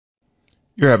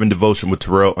You're having devotion with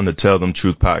Terrell on the Tell Them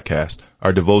Truth podcast.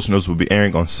 Our devotionals will be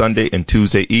airing on Sunday and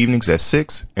Tuesday evenings at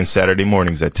 6 and Saturday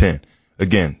mornings at 10.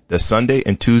 Again, that's Sunday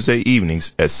and Tuesday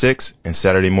evenings at 6 and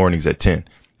Saturday mornings at 10.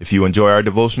 If you enjoy our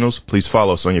devotionals, please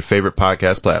follow us on your favorite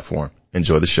podcast platform.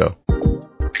 Enjoy the show.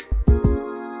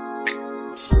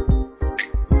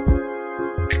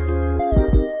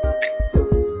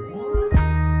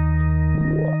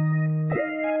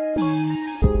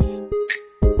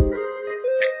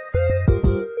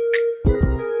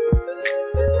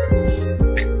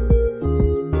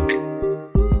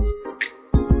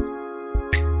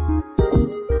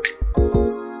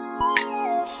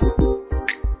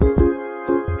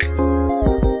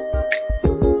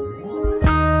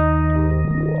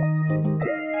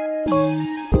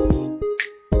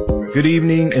 Good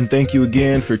evening, and thank you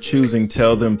again for choosing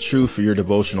Tell Them Truth for your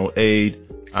devotional aid.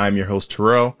 I'm your host,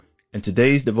 Terrell, and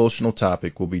today's devotional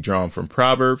topic will be drawn from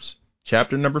Proverbs,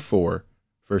 chapter number 4,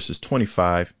 verses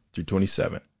 25 through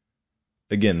 27.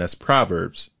 Again, that's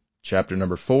Proverbs, chapter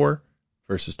number 4,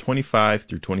 verses 25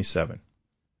 through 27.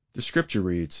 The scripture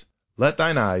reads, "Let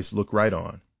thine eyes look right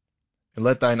on, and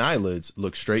let thine eyelids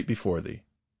look straight before thee.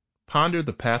 Ponder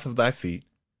the path of thy feet,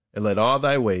 and let all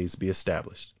thy ways be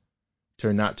established.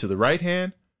 Turn not to the right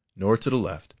hand, nor to the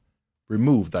left.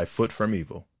 Remove thy foot from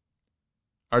evil."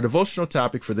 Our devotional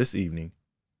topic for this evening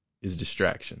is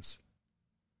distractions.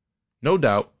 No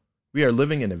doubt, we are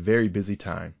living in a very busy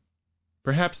time,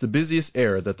 perhaps the busiest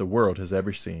era that the world has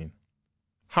ever seen.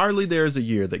 Hardly there is a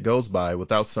year that goes by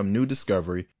without some new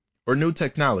discovery or new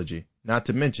technology, not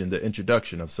to mention the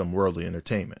introduction of some worldly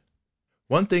entertainment.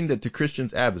 One thing that the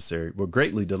Christian's adversary will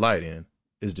greatly delight in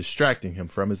is distracting him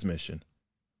from his mission.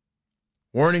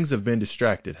 Warnings of being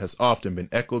distracted has often been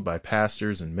echoed by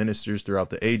pastors and ministers throughout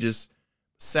the ages.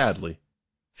 Sadly,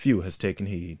 few has taken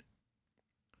heed.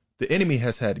 The enemy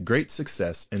has had great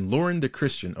success in luring the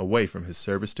Christian away from his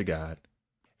service to God,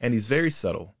 and he's very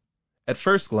subtle. At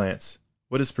first glance,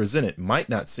 what is presented might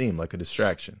not seem like a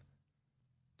distraction.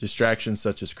 Distractions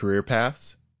such as career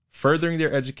paths, furthering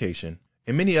their education,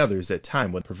 and many others that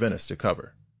time would prevent us to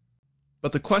cover.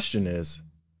 But the question is,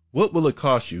 what will it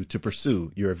cost you to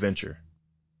pursue your adventure?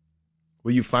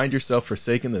 Will you find yourself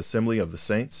forsaking the assembly of the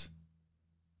saints?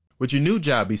 Would your new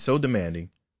job be so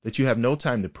demanding that you have no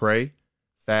time to pray,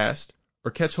 fast, or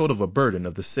catch hold of a burden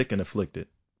of the sick and afflicted?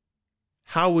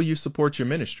 How will you support your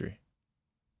ministry?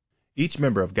 Each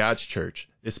member of God's church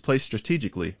is placed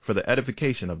strategically for the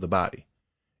edification of the body.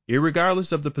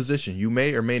 Irregardless of the position you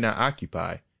may or may not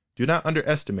occupy, do not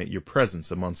underestimate your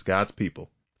presence amongst God's people,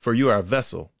 for you are a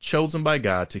vessel chosen by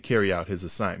God to carry out His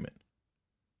assignment.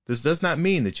 This does not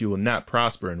mean that you will not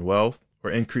prosper in wealth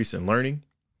or increase in learning,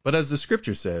 but as the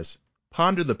scripture says,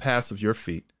 ponder the paths of your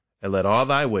feet, and let all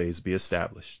thy ways be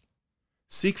established.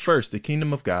 Seek first the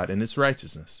kingdom of God and its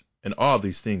righteousness, and all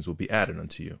these things will be added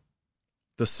unto you.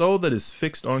 The soul that is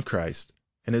fixed on Christ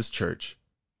and His church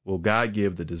will God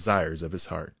give the desires of His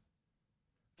heart.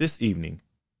 This evening,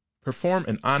 perform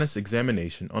an honest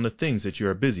examination on the things that you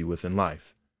are busy with in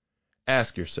life.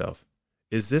 Ask yourself,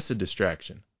 is this a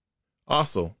distraction?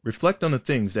 Also, reflect on the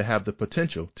things that have the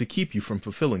potential to keep you from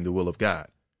fulfilling the will of God.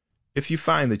 If you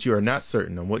find that you are not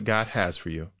certain on what God has for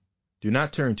you, do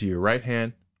not turn to your right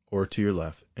hand or to your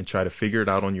left and try to figure it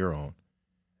out on your own.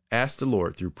 Ask the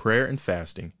Lord through prayer and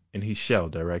fasting, and He shall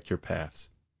direct your paths.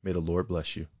 May the Lord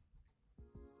bless you.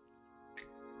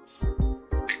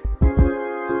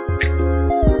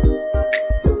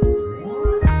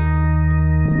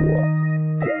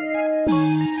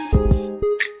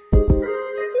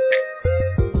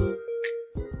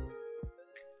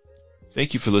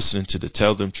 Thank you for listening to the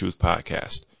Tell Them Truth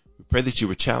podcast. We pray that you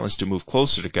were challenged to move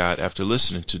closer to God after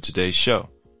listening to today's show.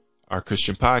 Our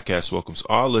Christian podcast welcomes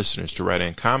all listeners to write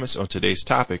in comments on today's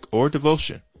topic or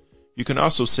devotion. You can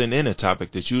also send in a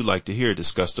topic that you would like to hear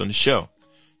discussed on the show.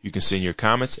 You can send your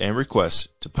comments and requests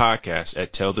to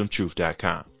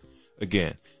podcast@tellthamtruth.com.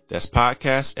 Again, that's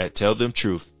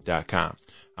podcast@tellthamtruth.com.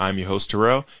 I'm your host,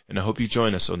 Terrell, and I hope you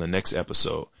join us on the next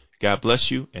episode. God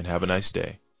bless you and have a nice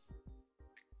day.